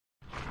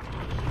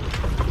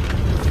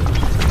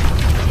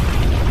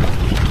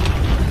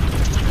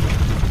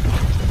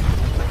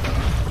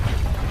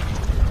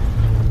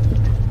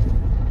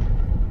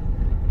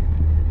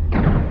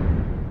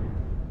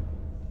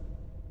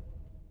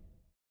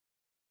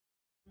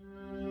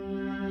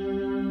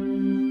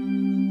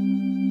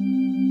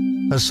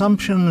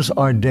Assumptions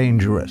are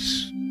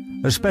dangerous,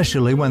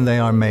 especially when they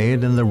are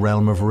made in the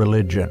realm of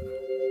religion.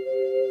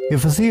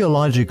 If a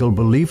theological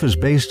belief is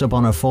based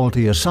upon a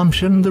faulty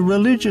assumption, the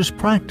religious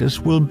practice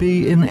will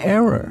be in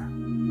error.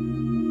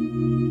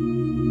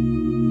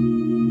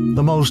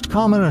 The most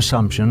common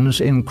assumptions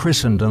in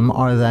Christendom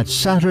are that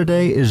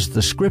Saturday is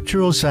the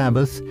scriptural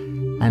Sabbath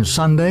and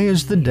Sunday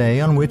is the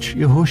day on which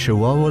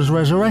Yahushua was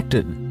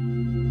resurrected.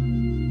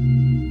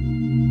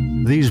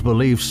 These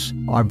beliefs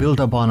are built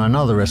upon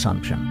another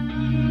assumption,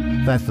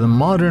 that the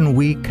modern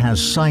week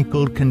has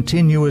cycled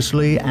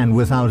continuously and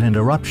without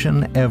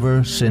interruption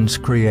ever since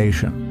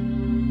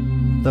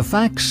creation. The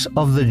facts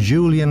of the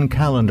Julian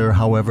calendar,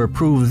 however,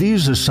 prove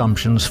these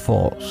assumptions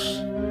false.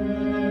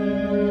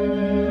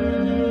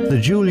 The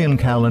Julian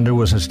calendar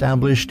was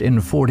established in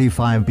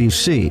 45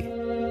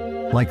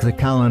 BC. Like the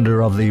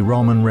calendar of the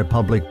Roman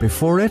Republic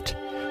before it,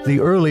 the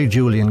early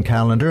Julian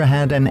calendar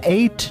had an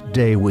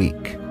 8-day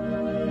week.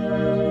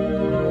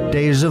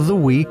 Days of the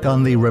week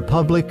on the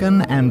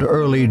Republican and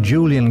early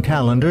Julian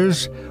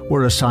calendars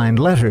were assigned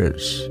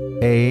letters,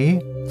 A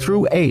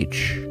through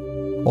H.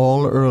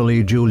 All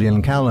early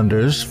Julian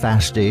calendars,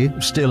 fasti,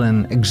 still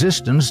in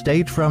existence,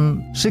 date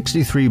from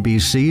 63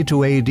 BC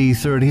to AD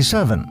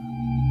 37.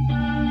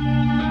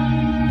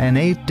 An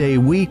 8-day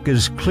week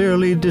is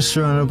clearly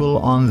discernible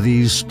on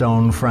these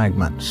stone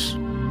fragments.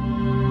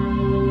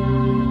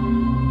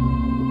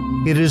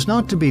 It is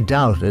not to be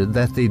doubted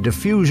that the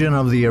diffusion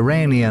of the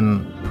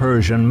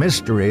Iranian-Persian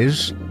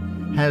mysteries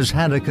has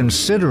had a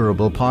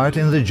considerable part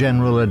in the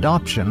general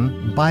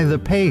adoption by the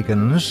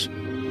pagans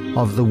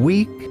of the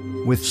week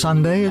with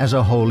Sunday as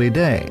a holy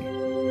day.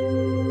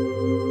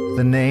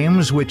 The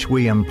names which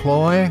we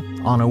employ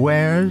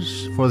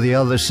unawares for the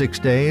other 6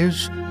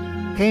 days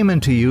came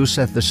into use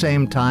at the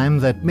same time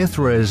that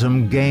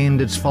Mithraism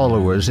gained its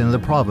followers in the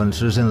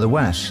provinces in the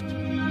West.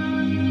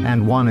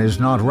 And one is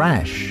not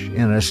rash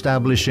in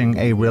establishing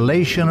a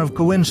relation of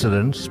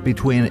coincidence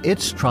between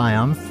its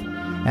triumph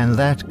and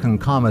that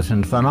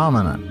concomitant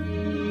phenomenon.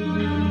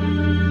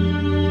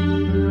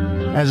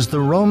 As the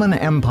Roman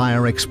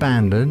Empire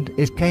expanded,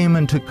 it came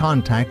into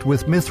contact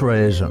with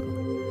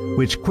Mithraism,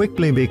 which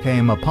quickly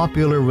became a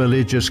popular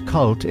religious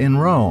cult in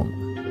Rome.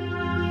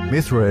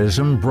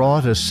 Mithraism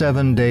brought a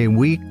 7-day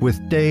week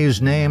with days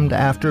named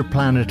after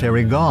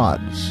planetary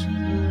gods.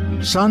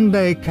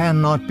 Sunday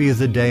cannot be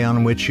the day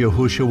on which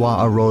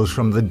Yahushua arose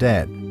from the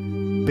dead,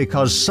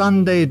 because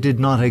Sunday did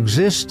not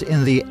exist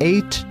in the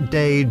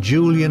 8-day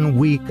Julian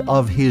week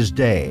of his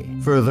day.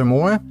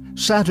 Furthermore,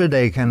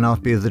 Saturday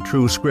cannot be the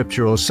true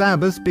scriptural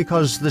Sabbath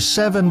because the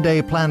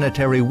 7-day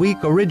planetary week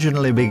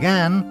originally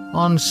began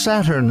on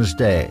Saturn's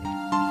day.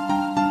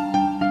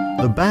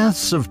 The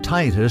baths of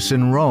Titus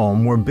in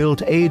Rome were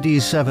built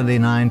AD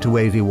 79 to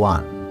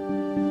 81.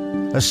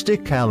 A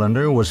stick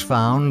calendar was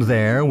found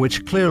there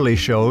which clearly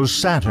shows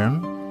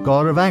Saturn,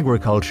 god of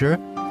agriculture,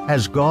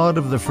 as god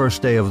of the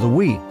first day of the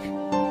week.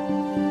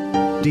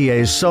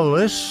 Dies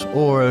Solis,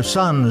 or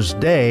sun's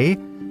day,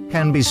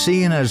 can be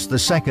seen as the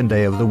second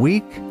day of the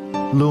week.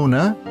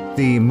 Luna,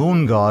 the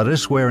moon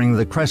goddess wearing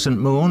the crescent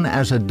moon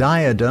as a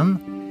diadem,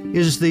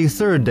 is the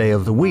third day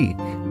of the week.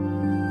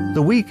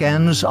 The week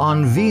ends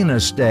on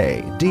Venus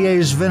Day,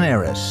 Dies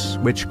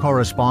Veneris, which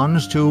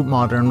corresponds to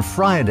modern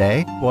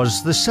Friday,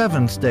 was the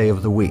 7th day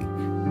of the week.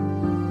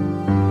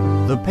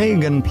 The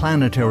pagan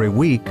planetary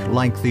week,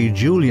 like the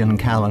Julian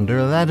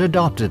calendar that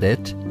adopted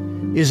it,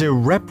 is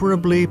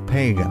irreparably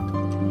pagan.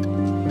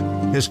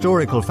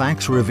 Historical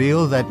facts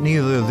reveal that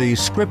neither the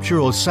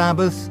scriptural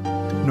Sabbath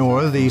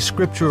nor the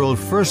scriptural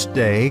first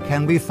day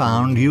can be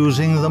found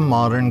using the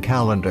modern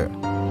calendar.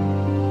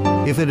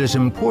 If it is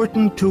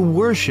important to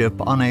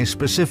worship on a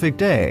specific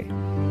day,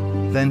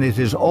 then it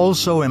is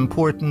also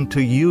important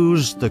to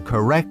use the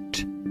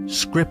correct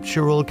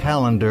scriptural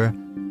calendar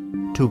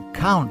to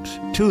count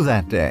to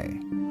that day.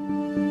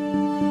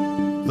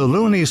 The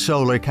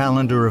lunisolar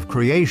calendar of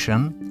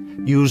creation,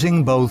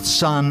 using both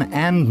sun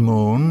and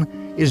moon,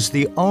 is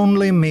the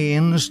only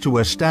means to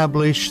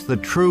establish the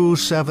true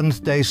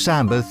seventh-day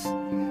Sabbath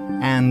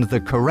and the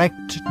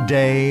correct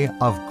day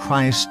of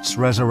Christ's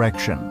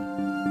resurrection.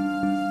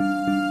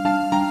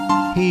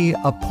 He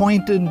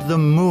appointed the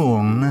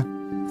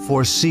moon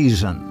for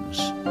seasons.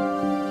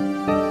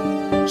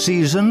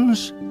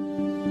 Seasons,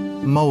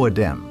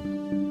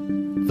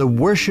 Moedim, the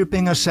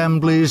worshiping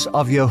assemblies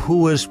of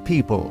Yahuwah's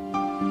people.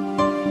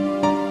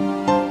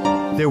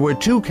 There were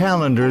two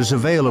calendars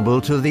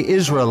available to the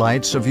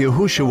Israelites of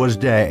Yahushua's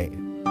day.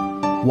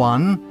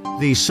 One,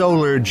 the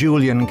solar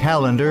Julian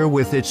calendar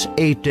with its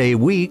 8-day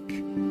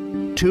week.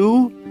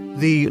 Two,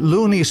 the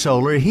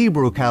lunisolar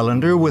Hebrew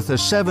calendar with a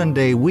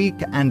 7-day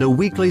week and a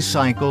weekly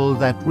cycle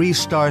that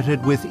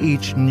restarted with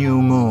each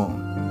new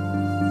moon.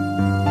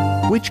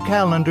 Which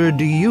calendar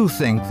do you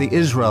think the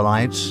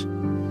Israelites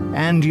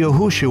and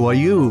Yahushua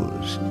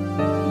used?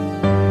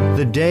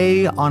 The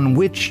day on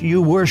which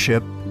you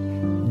worship,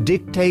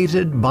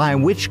 dictated by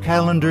which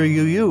calendar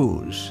you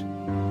use,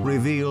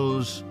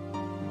 reveals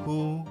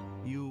who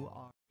you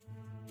are.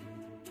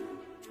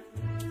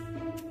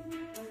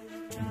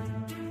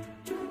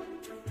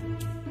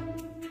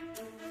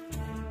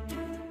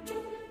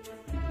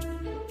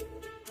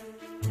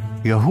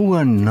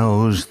 Yahuwah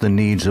knows the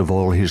needs of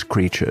all his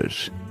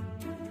creatures.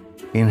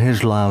 In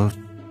his love,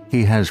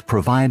 he has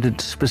provided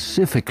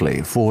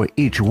specifically for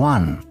each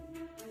one.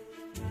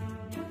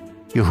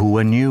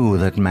 Yahuwah knew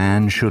that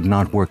man should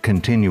not work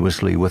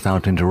continuously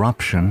without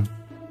interruption.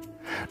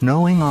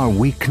 Knowing our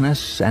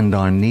weakness and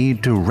our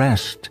need to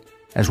rest,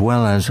 as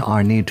well as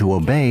our need to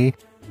obey,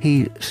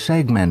 he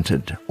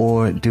segmented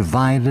or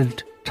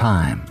divided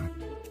time.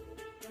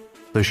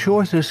 The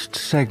shortest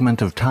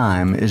segment of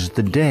time is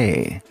the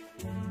day,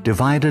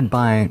 divided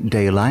by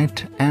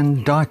daylight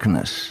and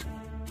darkness.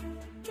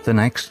 The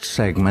next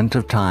segment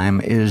of time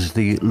is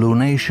the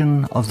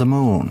lunation of the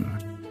moon.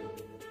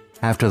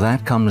 After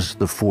that comes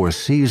the 4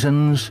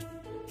 seasons,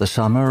 the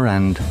summer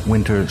and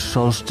winter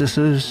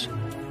solstices,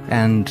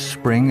 and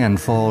spring and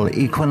fall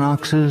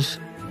equinoxes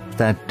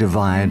that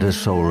divide a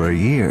solar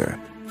year.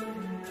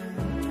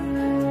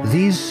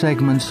 These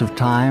segments of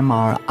time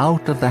are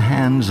out of the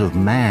hands of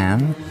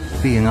man,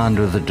 being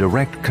under the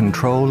direct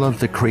control of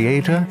the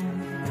Creator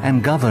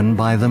and governed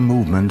by the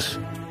movements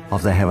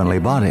of the heavenly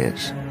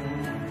bodies.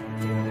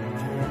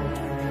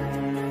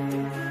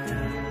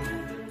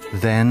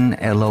 Then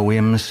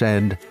Elohim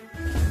said,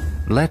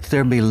 "Let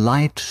there be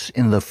lights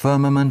in the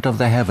firmament of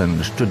the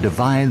heavens to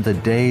divide the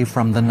day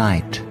from the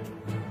night,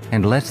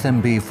 and let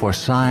them be for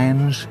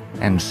signs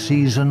and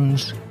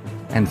seasons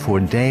and for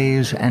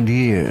days and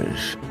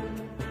years."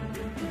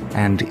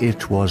 And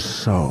it was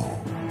so.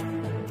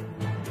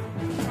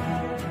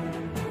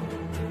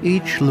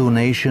 Each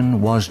lunation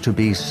was to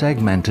be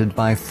segmented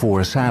by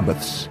 4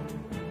 Sabbaths,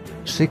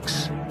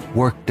 6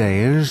 work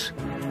days,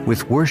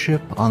 with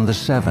worship on the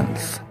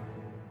 7th.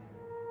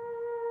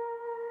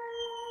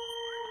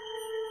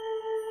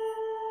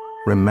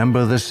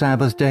 Remember the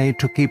Sabbath day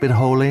to keep it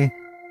holy.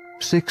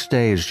 6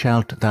 days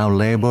shalt thou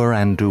labor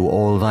and do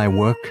all thy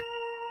work,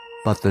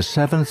 but the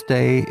 7th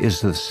day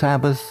is the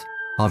Sabbath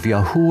of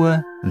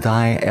Yahuwah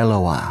thy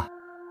Elohah.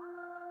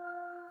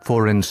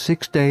 For in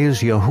 6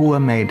 days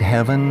Yahuwah made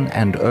heaven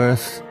and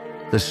earth,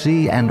 the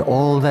sea and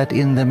all that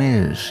in them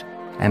is,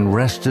 and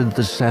rested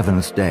the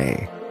 7th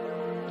day.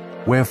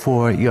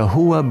 Wherefore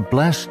Yahuwah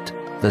blessed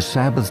the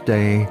Sabbath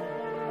day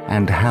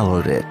and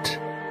hallowed it.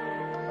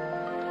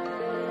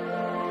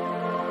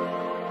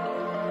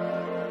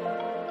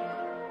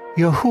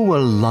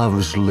 Yahuwah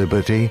loves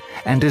liberty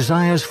and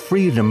desires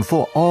freedom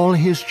for all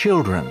his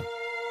children.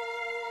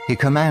 He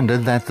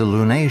commanded that the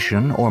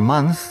lunation or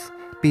month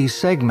be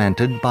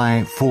segmented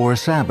by 4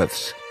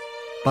 Sabbaths,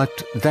 but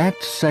that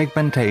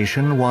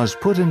segmentation was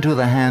put into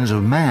the hands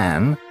of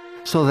man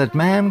so that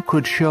man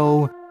could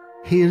show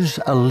his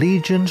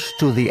allegiance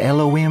to the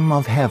Elohim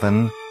of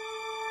heaven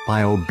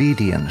by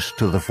obedience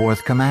to the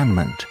 4th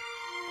commandment.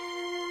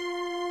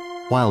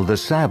 While the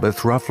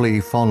Sabbath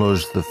roughly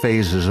follows the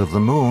phases of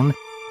the moon,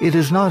 it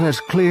is not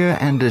as clear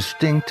and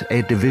distinct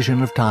a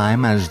division of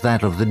time as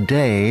that of the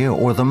day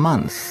or the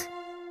month.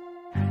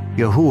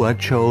 Yahuwah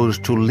chose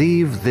to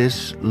leave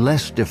this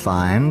less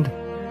defined,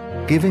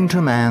 giving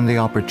to man the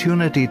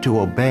opportunity to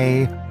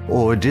obey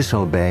or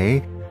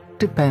disobey,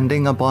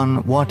 depending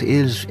upon what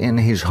is in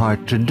his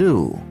heart to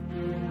do.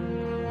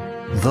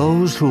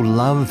 Those who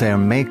love their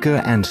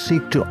Maker and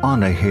seek to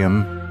honor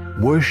him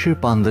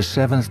worship on the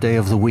 7th day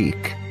of the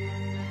week.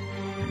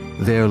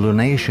 Their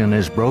lunation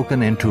is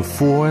broken into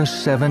 4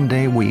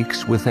 7-day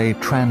weeks with a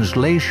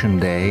translation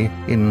day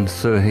in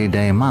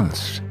 30-day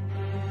months.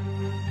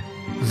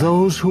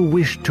 Those who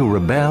wish to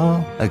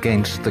rebel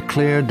against the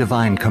clear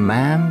divine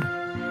command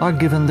are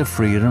given the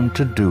freedom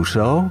to do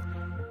so.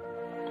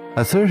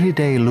 A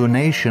 30-day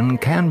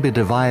lunation can be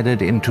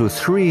divided into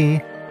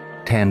 3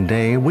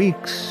 10-day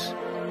weeks,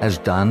 as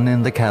done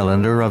in the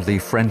calendar of the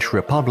French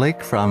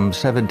Republic from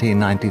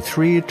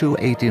 1793 to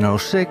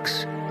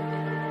 1806,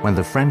 when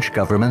the French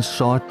government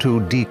sought to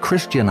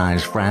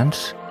de-Christianize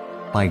France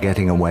by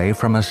getting away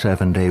from a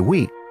 7-day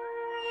week.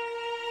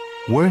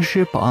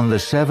 Worship on the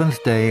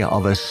 7th day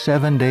of a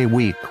 7-day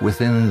week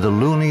within the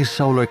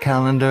lunisolar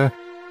calendar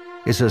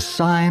is a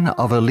sign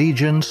of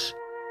allegiance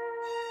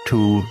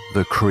to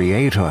the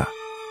Creator.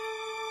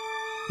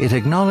 It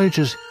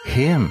acknowledges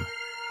Him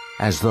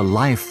as the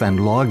life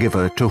and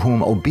lawgiver to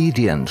whom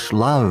obedience,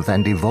 love,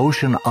 and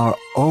devotion are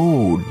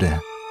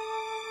owed.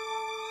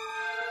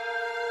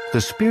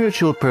 The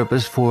spiritual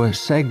purpose for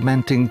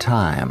segmenting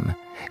time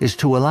is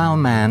to allow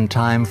man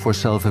time for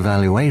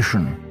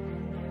self-evaluation.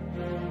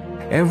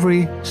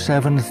 Every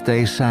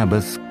 7th-day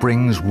Sabbath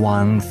brings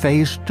one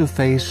face to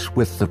face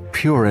with the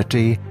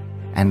purity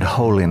and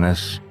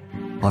holiness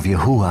of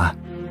Yahuwah.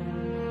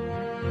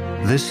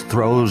 This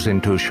throws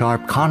into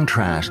sharp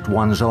contrast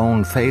one's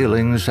own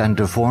failings and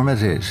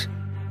deformities.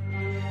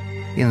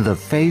 In the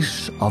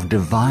face of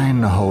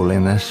divine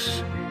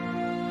holiness,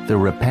 the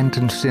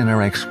repentant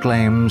sinner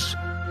exclaims,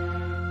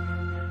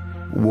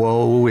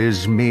 "Woe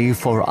is me,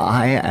 for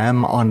I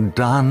am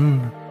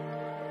undone,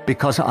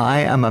 because I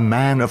am a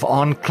man of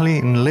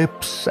unclean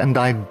lips, and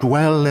I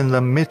dwell in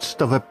the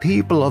midst of a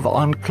people of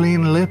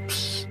unclean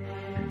lips.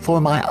 For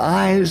my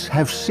eyes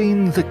have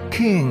seen the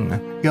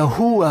King,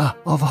 Yahuwah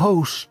of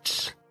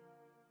hosts."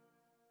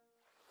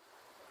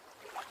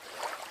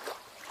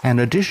 An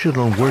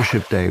additional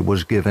worship day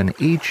was given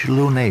each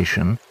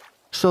lunation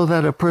so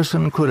that a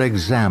person could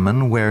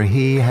examine where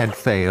he had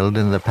failed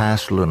in the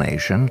past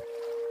lunation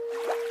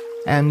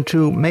and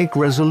to make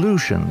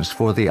resolutions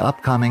for the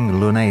upcoming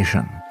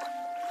lunation.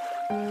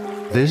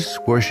 This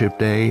worship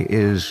day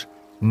is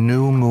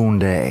New Moon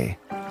Day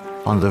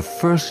on the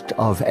first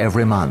of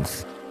every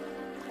month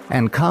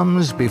and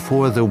comes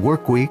before the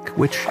work week,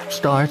 which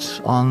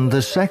starts on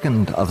the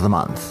second of the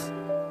month.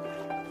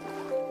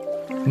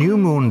 New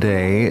Moon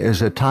Day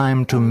is a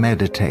time to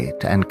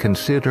meditate and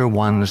consider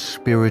one's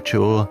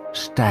spiritual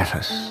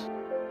status.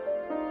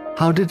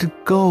 How did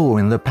it go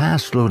in the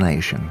past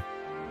lunation?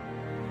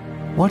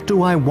 What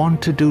do I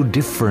want to do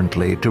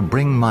differently to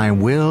bring my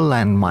will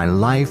and my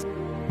life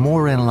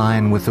more in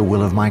line with the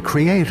will of my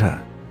Creator?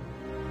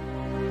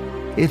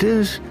 It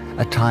is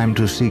a time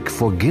to seek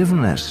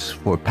forgiveness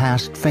for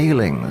past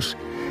failings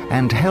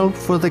and help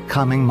for the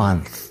coming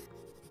month.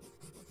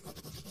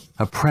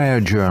 A prayer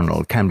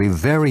journal can be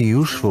very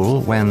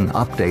useful when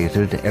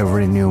updated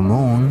every new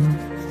moon.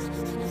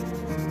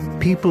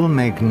 People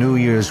make New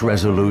Year's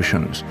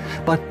resolutions,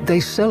 but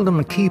they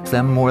seldom keep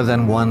them more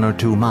than 1 or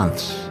 2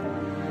 months.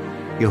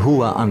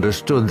 Yahuwah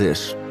understood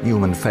this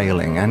human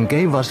failing and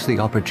gave us the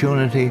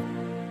opportunity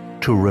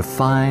to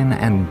refine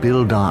and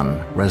build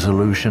on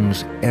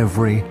resolutions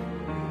every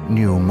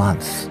new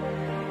month.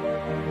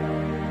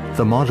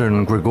 The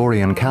modern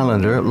Gregorian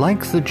calendar,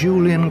 like the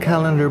Julian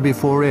calendar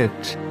before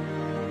it,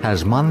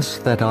 has months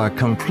that are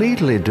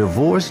completely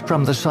divorced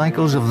from the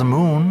cycles of the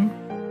moon.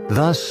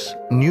 Thus,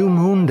 new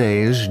moon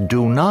days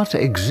do not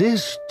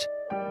exist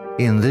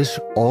in this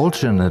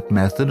alternate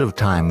method of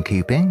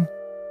timekeeping.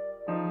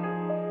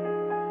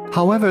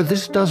 However,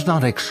 this does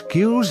not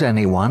excuse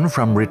anyone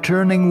from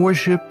returning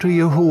worship to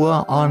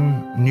Yahuwah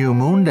on new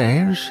moon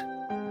days.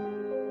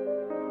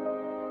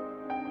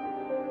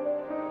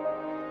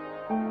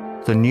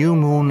 The new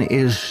moon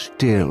is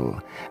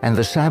still, and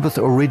the Sabbath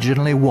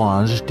originally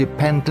was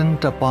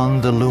dependent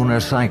upon the lunar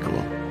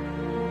cycle.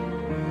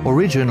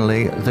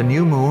 Originally, the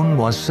new moon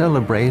was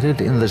celebrated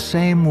in the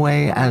same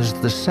way as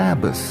the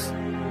Sabbath.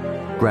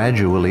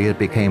 Gradually, it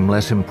became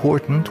less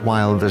important,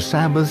 while the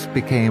Sabbath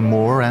became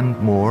more and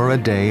more a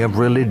day of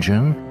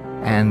religion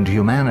and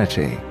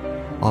humanity,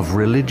 of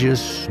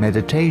religious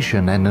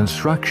meditation and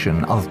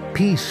instruction, of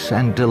peace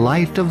and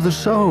delight of the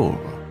soul.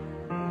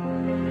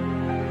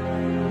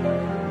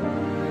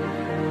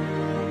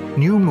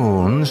 New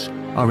moons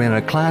are in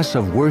a class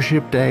of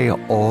worship day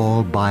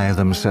all by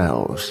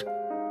themselves.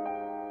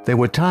 They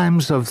were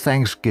times of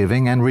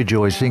thanksgiving and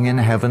rejoicing in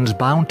heaven's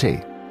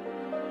bounty.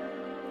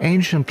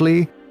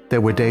 Anciently,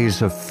 there were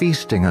days of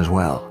feasting as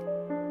well.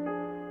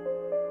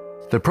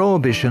 The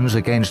prohibitions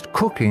against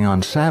cooking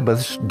on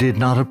Sabbaths did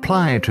not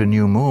apply to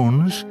new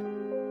moons,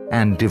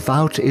 and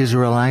devout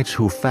Israelites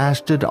who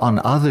fasted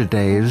on other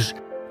days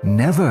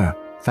never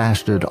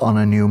fasted on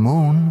a new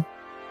moon.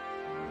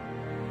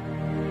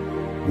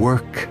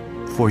 Work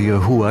for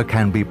Yahuwah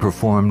can be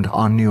performed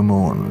on new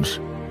moons.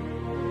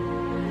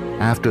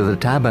 After the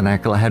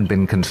tabernacle had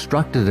been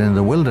constructed in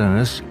the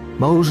wilderness,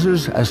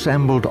 Moses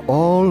assembled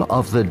all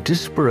of the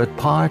disparate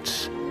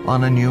parts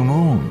on a new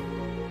moon.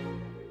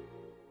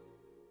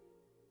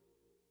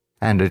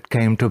 And it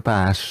came to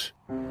pass,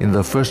 in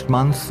the first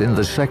month in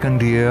the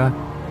second year,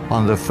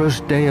 on the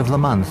first day of the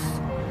month,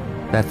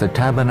 that the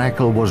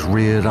tabernacle was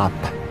reared up.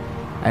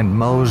 And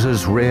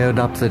Moses reared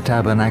up the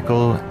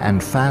tabernacle,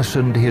 and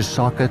fastened his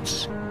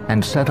sockets,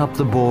 and set up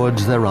the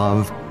boards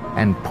thereof,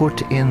 and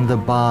put in the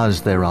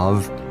bars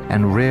thereof,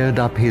 and reared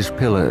up his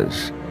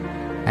pillars.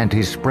 And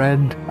he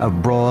spread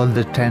abroad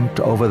the tent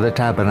over the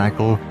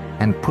tabernacle,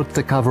 and put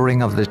the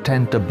covering of the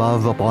tent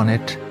above upon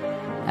it,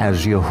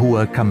 as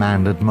Yahuwah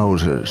commanded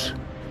Moses.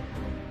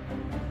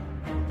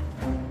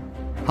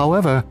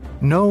 However,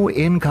 no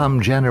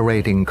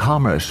income-generating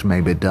commerce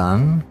may be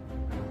done.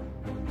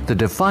 The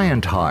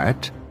defiant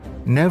heart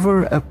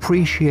never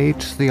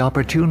appreciates the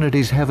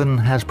opportunities heaven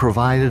has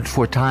provided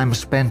for time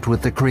spent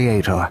with the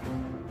Creator.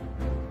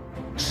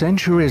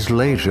 Centuries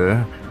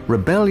later,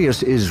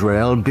 rebellious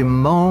Israel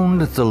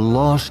bemoaned the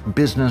lost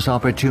business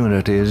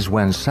opportunities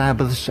when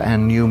Sabbaths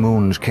and new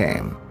moons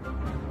came.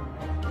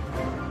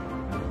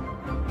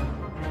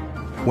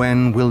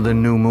 When will the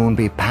new moon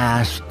be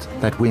passed,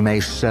 that we may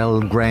sell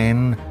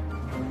grain,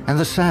 and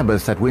the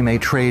Sabbath that we may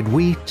trade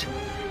wheat?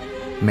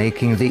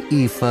 Making the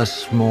ephah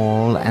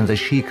small and the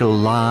shekel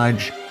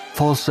large,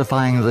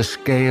 falsifying the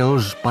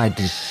scales by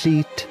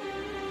deceit,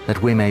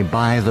 that we may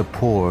buy the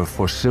poor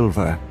for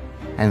silver,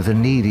 and the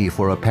needy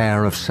for a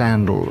pair of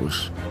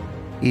sandals,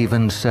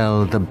 even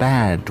sell the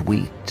bad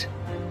wheat.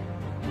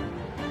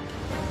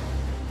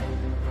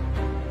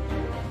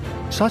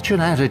 Such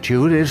an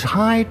attitude is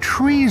high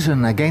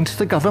treason against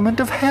the government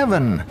of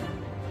heaven.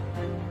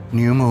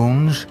 New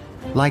moons,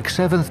 like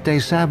seventh-day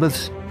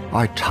Sabbaths,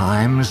 are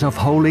times of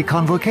holy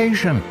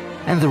convocation,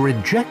 and the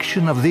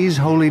rejection of these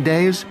holy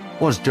days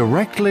was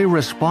directly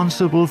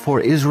responsible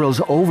for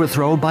Israel's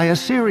overthrow by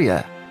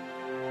Assyria.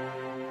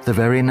 The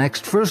very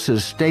next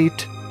verses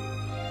state,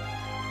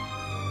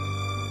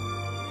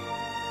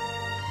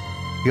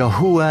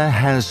 Yahuwah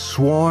has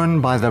sworn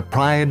by the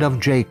pride of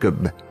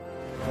Jacob,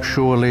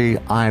 surely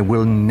I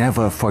will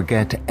never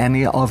forget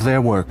any of their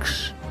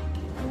works.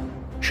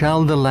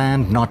 Shall the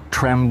land not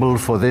tremble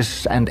for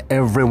this, and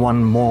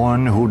everyone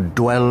mourn who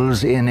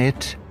dwells in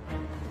it?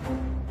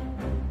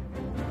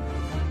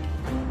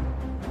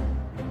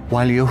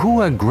 While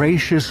Yahuwah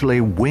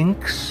graciously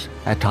winks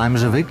at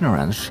times of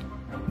ignorance,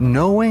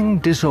 knowing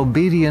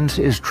disobedience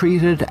is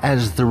treated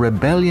as the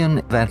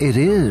rebellion that it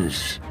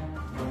is.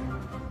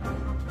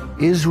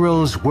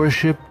 Israel's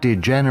worship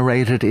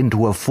degenerated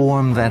into a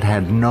form that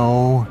had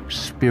no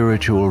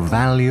spiritual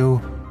value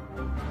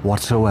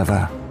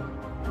whatsoever.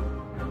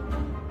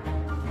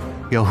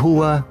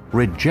 Yahuwah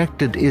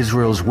rejected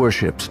Israel's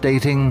worship,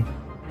 stating,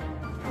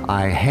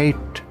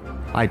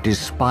 I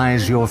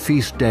despise your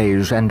feast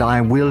days, and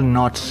I will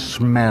not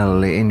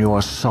smell in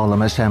your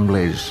solemn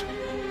assemblies.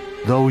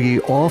 Though ye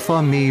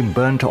offer me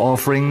burnt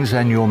offerings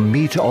and your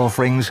meat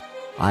offerings,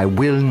 I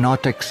will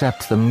not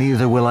accept them,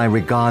 neither will I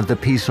regard the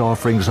peace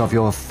offerings of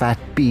your fat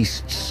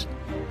beasts.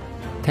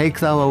 Take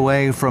thou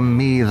away from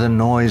me the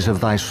noise of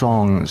thy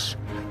songs,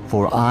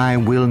 for I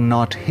will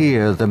not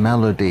hear the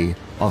melody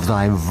of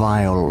thy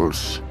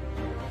viols.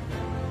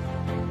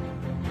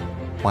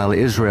 While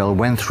Israel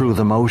went through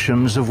the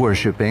motions of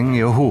worshiping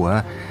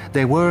Yahuwah,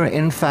 they were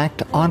in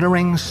fact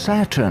honoring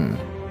Saturn,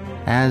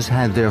 as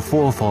had their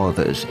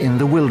forefathers in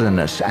the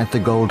wilderness at the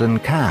golden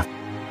calf.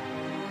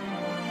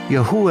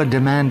 Yahuwah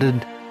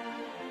demanded,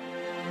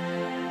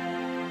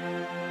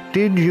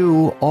 Did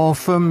you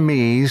offer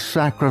me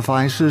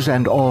sacrifices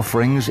and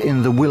offerings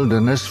in the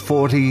wilderness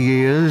 40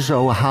 years,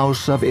 O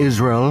house of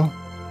Israel?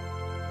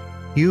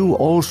 You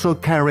also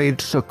carried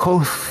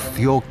Succoth,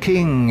 your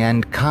king,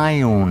 and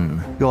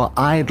Kiun, your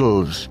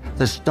idols,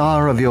 the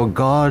star of your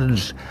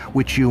gods,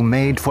 which you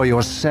made for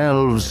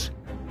yourselves.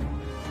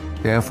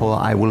 Therefore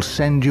I will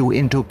send you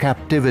into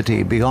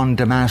captivity beyond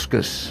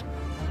Damascus,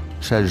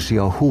 says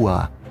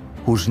Yahuwah,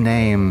 whose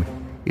name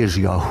is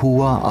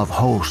Yahuwah of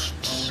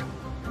hosts.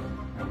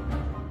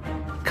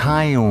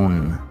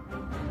 Kiun,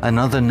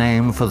 another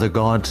name for the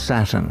god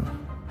Saturn.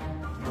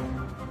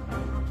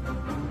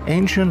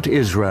 Ancient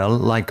Israel,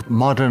 like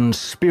modern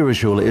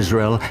spiritual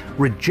Israel,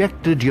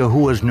 rejected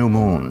Yahuwah's new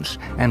moons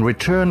and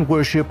returned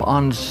worship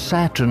on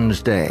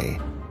Saturn's day,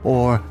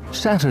 or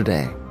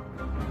Saturday.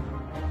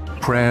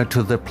 Prayer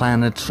to the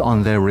planets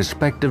on their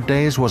respective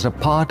days was a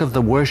part of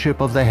the worship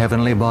of the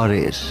heavenly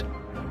bodies.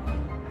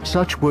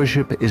 Such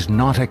worship is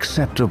not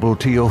acceptable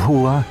to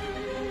Yahuwah.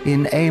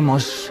 In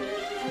Amos,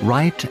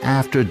 right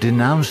after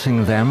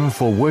denouncing them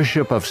for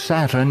worship of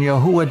Saturn,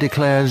 Yahuwah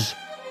declares,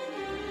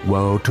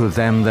 Woe to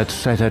them that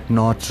set at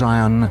naught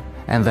Zion,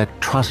 and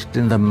that trust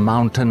in the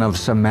mountain of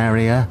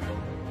Samaria,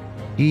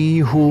 ye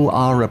who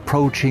are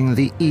approaching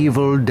the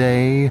evil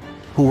day,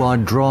 who are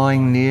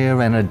drawing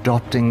near and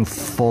adopting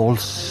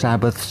false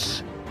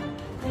Sabbaths.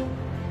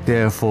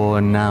 Therefore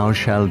now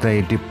shall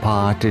they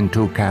depart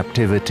into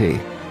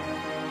captivity.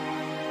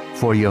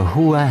 For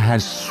Yahuwah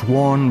has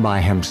sworn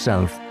by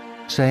himself,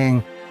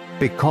 saying,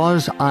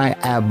 Because I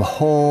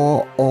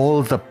abhor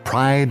all the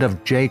pride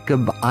of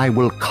Jacob, I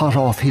will cut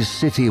off his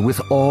city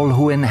with all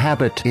who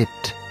inhabit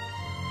it.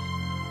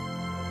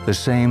 The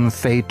same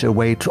fate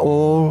awaits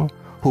all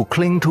who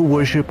cling to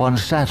worship on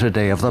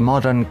Saturday of the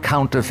modern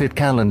counterfeit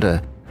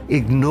calendar,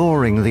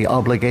 ignoring the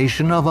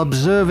obligation of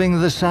observing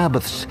the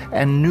Sabbaths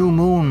and new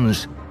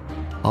moons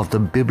of the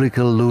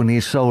biblical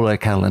lunisolar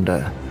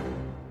calendar.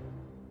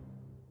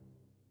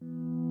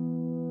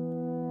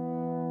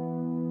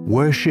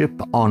 Worship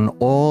on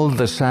all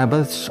the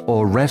Sabbaths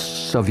or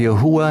rests of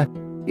Yahuwah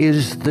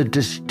is the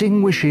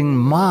distinguishing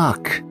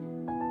mark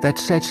that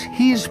sets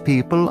his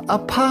people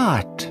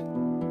apart.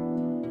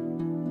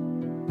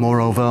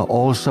 Moreover,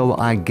 also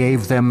I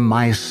gave them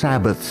my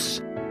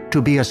Sabbaths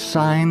to be a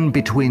sign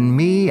between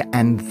me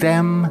and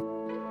them,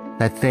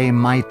 that they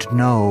might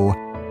know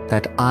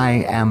that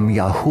I am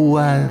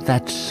Yahuwah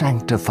that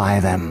sanctify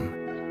them.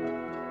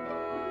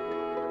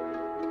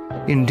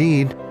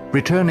 Indeed,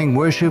 returning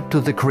worship to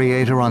the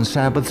Creator on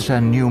Sabbaths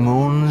and new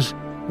moons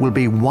will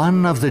be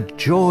one of the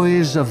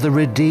joys of the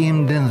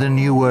redeemed in the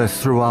new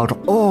earth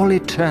throughout all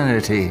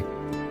eternity.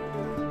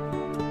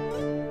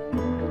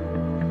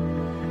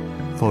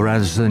 For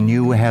as the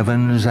new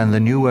heavens and the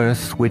new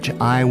earth which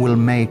I will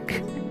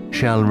make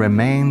shall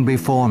remain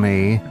before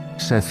me,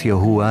 saith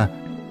Yahuwah,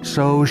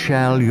 so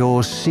shall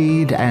your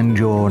seed and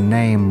your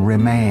name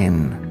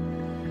remain.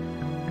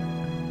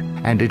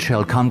 And it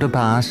shall come to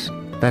pass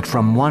that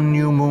from one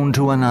new moon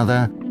to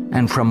another,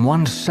 and from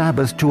one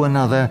Sabbath to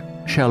another,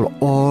 shall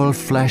all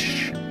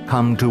flesh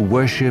come to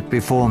worship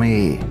before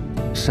me,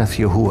 saith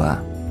Yahuwah.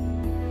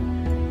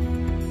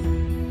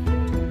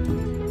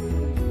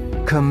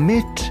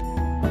 Commit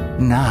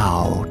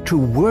now to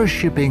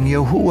worshiping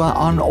Yahuwah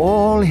on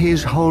all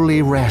his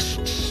holy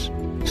rests,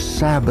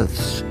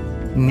 Sabbaths,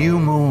 new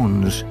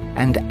moons,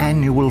 and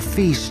annual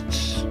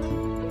feasts.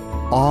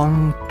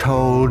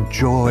 Untold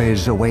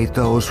joys await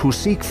those who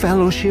seek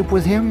fellowship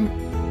with him,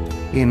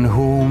 in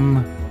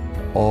whom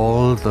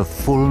all the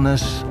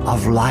fullness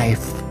of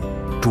life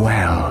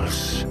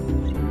dwells.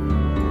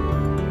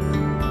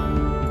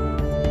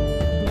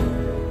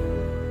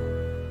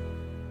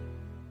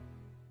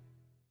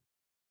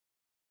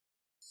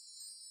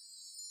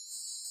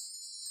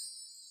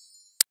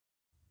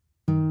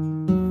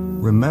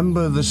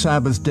 Remember the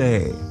Sabbath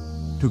day,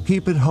 to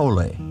keep it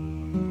holy.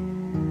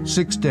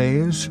 6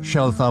 days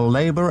shalt thou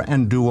labor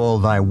and do all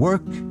thy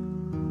work,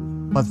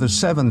 but the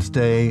seventh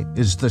day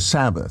is the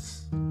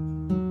Sabbath.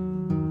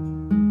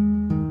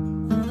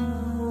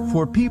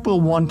 For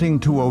people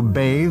wanting to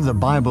obey the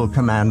Bible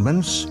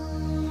commandments,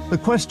 the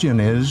question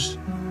is,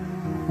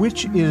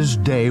 which is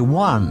day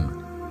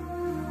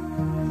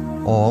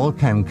 1? All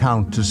can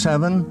count to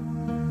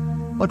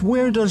 7, but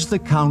where does the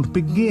count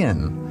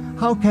begin?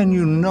 How can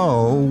you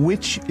know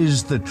which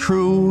is the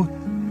true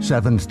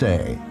seventh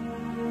day?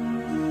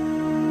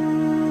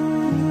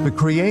 The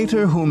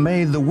Creator who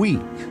made the week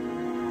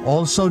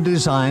also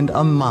designed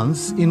a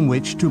month in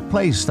which to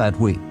place that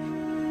week.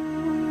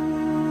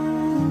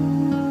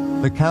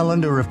 The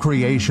calendar of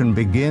creation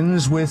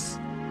begins with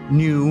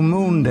New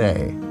Moon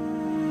Day,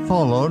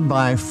 followed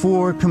by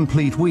 4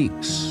 complete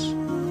weeks.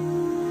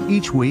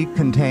 Each week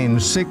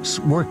contains 6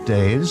 work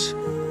days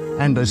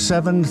and a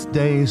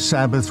 7th-day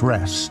Sabbath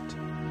rest.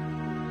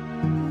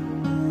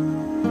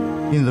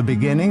 In the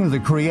beginning, the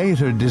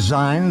Creator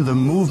designed the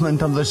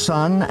movement of the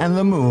sun and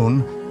the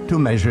moon to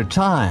measure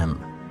time.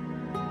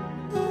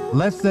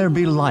 Let there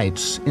be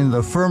lights in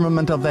the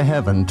firmament of the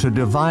heaven to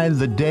divide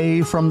the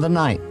day from the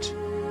night,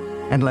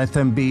 and let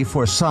them be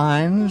for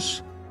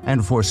signs,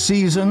 and for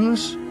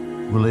seasons,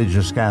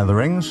 religious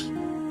gatherings,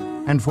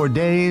 and for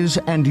days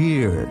and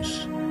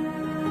years.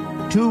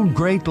 2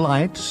 great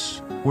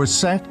lights were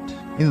set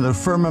in the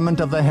firmament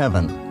of the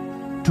heaven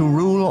to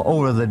rule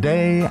over the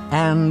day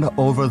and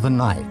over the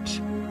night.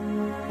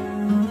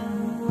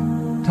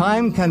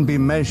 Time can be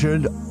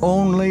measured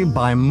only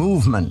by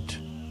movement.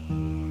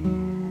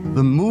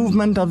 The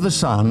movement of the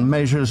sun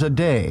measures a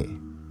day.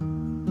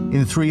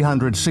 In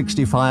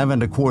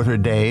 365¼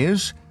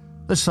 days,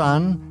 the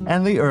sun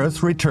and the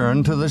earth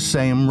return to the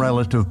same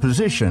relative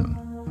position.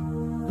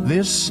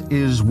 This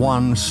is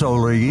 1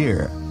 solar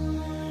year.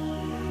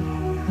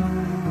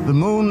 The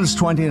moon's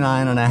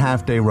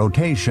 29½ day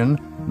rotation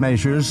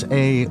measures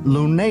a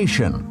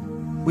lunation,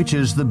 which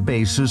is the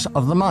basis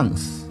of the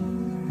month.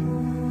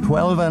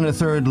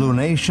 12⅓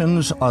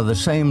 lunations are the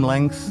same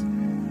length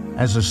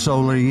as a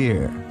solar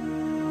year.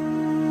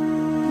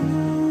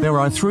 There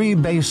are 3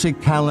 basic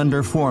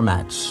calendar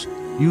formats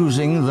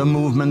using the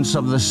movements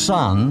of the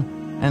sun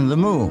and the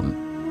moon.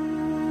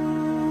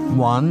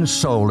 1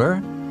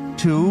 solar,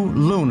 2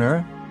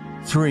 lunar,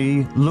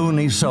 3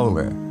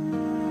 lunisolar.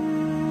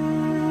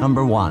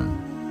 Number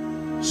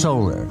 1.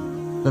 Solar,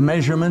 the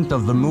measurement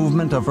of the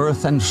movement of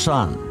Earth and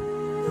Sun.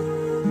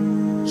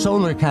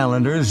 Solar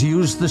calendars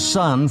use the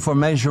sun for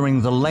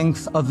measuring the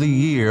length of the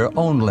year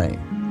only.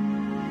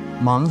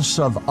 Months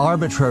of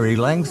arbitrary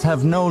length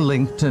have no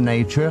link to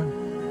nature.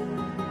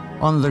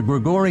 On the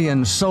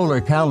Gregorian solar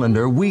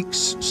calendar,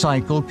 weeks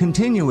cycle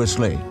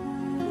continuously.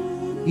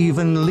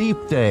 Even leap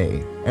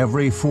day,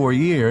 every 4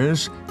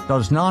 years,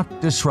 does not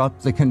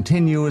disrupt the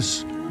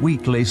continuous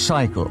weekly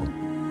cycle.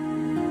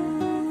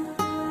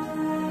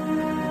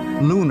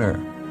 Lunar,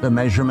 the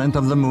measurement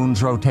of the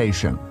moon's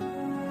rotation.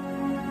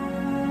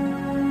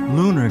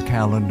 Lunar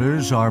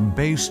calendars are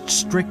based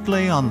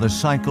strictly on the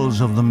cycles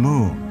of the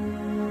moon.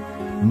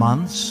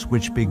 Months,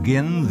 which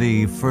begin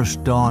the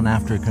first dawn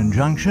after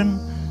conjunction,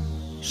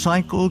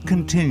 cycle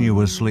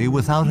continuously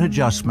without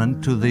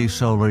adjustment to the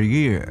solar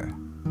year.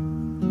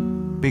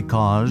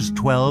 Because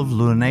 12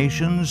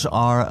 lunations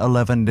are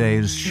 11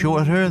 days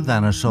shorter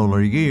than a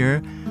solar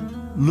year,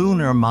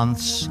 lunar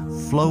months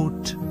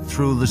float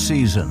through the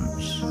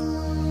seasons.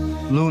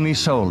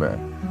 Lunisolar,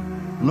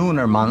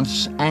 lunar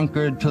months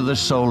anchored to the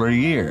solar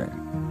year.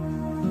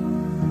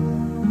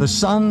 The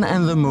sun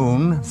and the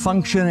moon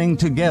functioning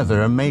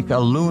together make a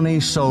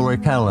lunisolar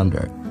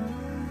calendar.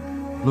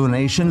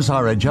 Lunations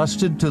are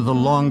adjusted to the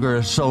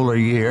longer solar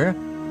year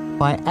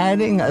by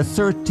adding a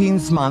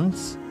 13th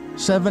month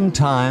 7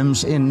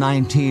 times in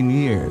 19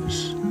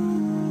 years.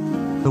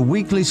 The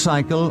weekly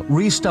cycle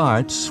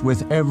restarts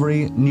with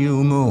every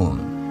new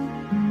moon.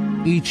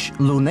 Each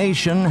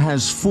lunation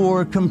has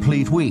 4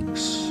 complete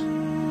weeks.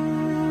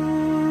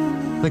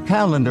 The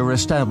calendar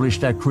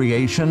established at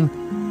creation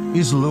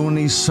is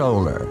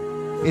lunisolar.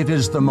 It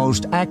is the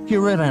most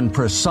accurate and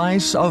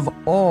precise of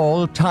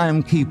all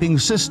timekeeping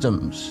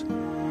systems.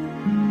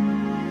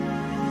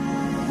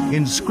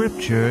 In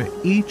Scripture,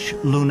 each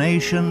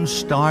lunation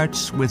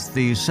starts with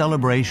the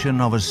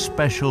celebration of a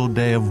special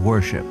day of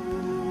worship,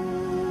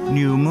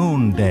 New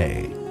Moon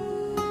Day.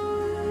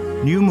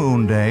 New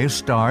Moon Day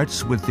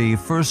starts with the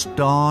first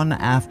dawn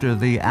after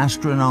the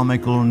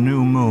astronomical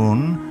new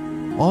moon,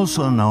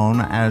 also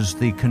known as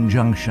the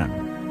conjunction.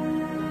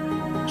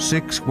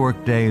 6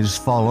 work days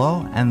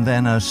follow, and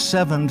then a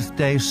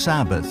 7th-day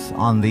Sabbath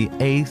on the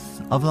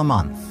 8th of the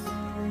month.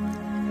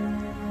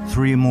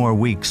 3 more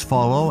weeks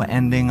follow,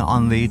 ending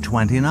on the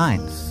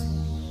 29th.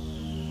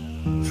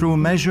 Through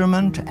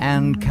measurement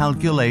and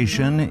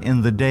calculation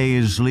in the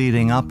days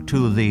leading up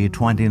to the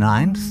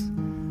 29th,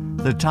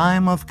 the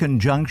time of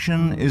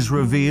conjunction is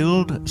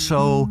revealed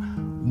so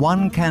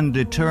one can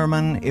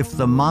determine if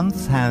the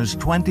month has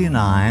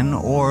 29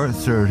 or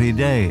 30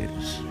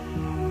 days.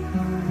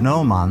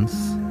 No month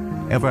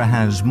ever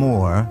has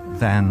more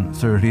than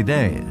 30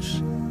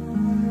 days.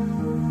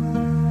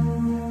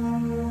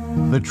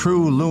 The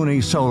true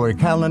lunisolar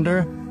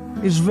calendar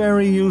is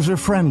very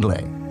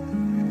user-friendly.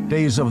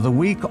 Days of the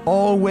week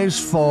always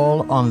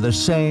fall on the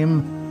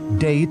same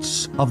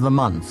dates of the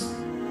month.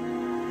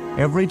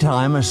 Every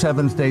time a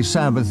seventh-day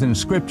Sabbath in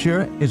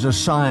Scripture is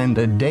assigned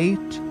a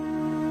date,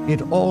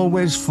 it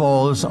always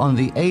falls on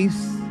the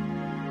 8th,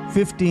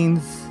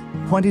 15th,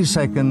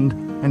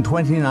 22nd, and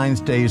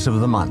 29th days of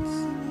the month.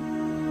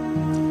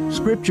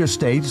 Scripture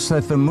states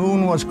that the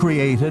moon was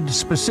created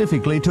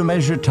specifically to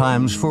measure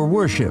times for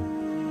worship.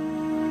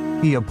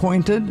 He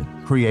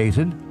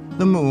created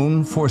the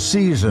moon for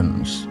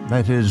seasons,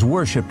 that is,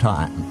 worship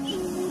times.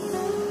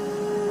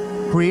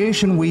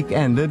 Creation week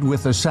ended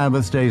with the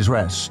Sabbath day's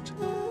rest.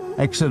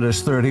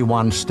 Exodus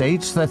 31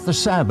 states that the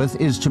Sabbath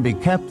is to be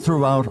kept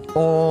throughout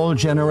all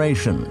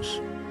generations.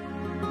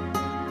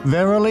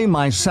 Verily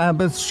my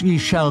Sabbaths ye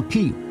shall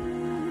keep,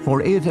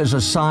 for it is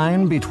a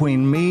sign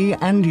between me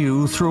and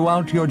you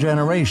throughout your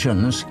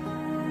generations,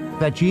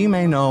 that ye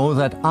may know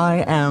that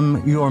I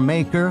am your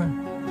Maker,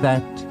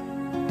 that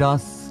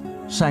doth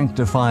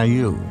sanctify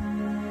you.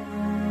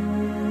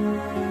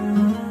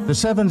 The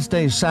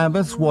seventh-day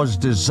Sabbath was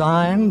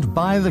designed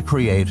by the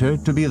Creator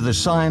to be the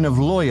sign of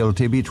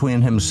loyalty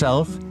between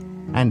Himself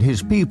and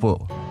His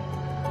people.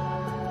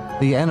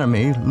 The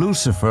enemy,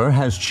 Lucifer,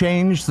 has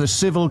changed the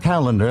civil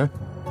calendar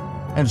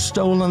and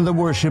stolen the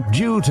worship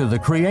due to the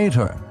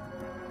Creator.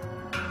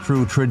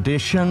 Through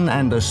tradition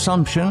and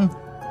assumption,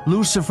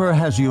 Lucifer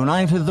has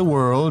united the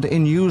world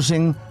in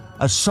using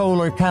a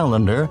solar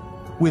calendar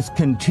with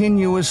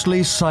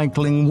continuously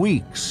cycling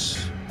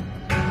weeks.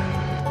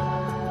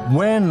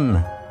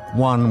 When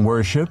one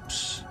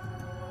worships,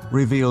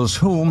 reveals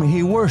whom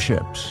he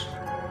worships.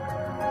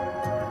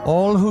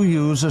 All who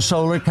use a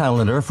solar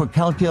calendar for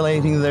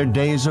calculating their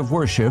days of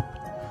worship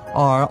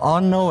are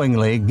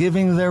unknowingly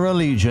giving their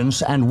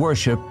allegiance and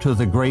worship to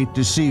the great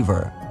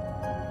deceiver.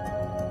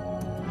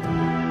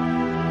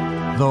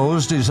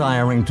 Those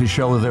desiring to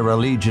show their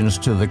allegiance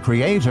to the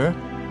Creator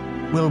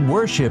will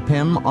worship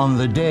Him on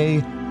the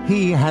day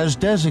He has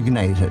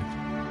designated.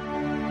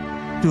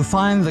 To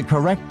find the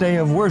correct day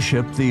of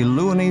worship, the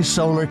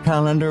lunisolar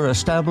calendar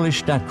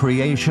established at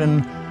creation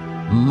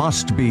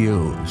must be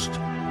used.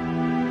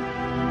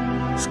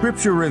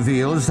 Scripture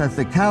reveals that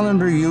the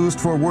calendar used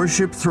for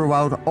worship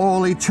throughout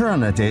all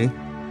eternity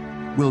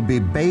will be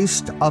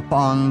based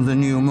upon the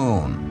new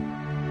moon.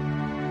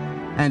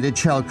 And it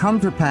shall come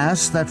to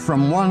pass that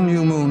from one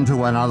new moon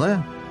to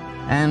another,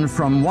 and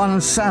from one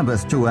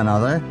Sabbath to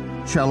another,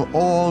 shall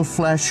all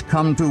flesh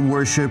come to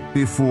worship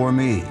before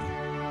me.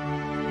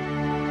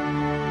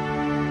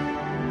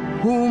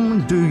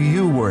 Whom do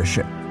you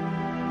worship?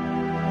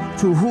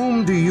 To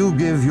whom do you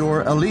give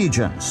your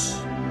allegiance?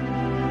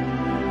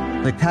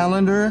 The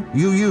calendar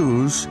you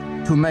use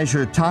to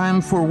measure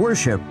time for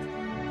worship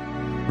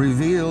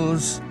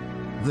reveals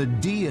the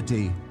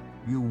deity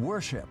you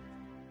worship.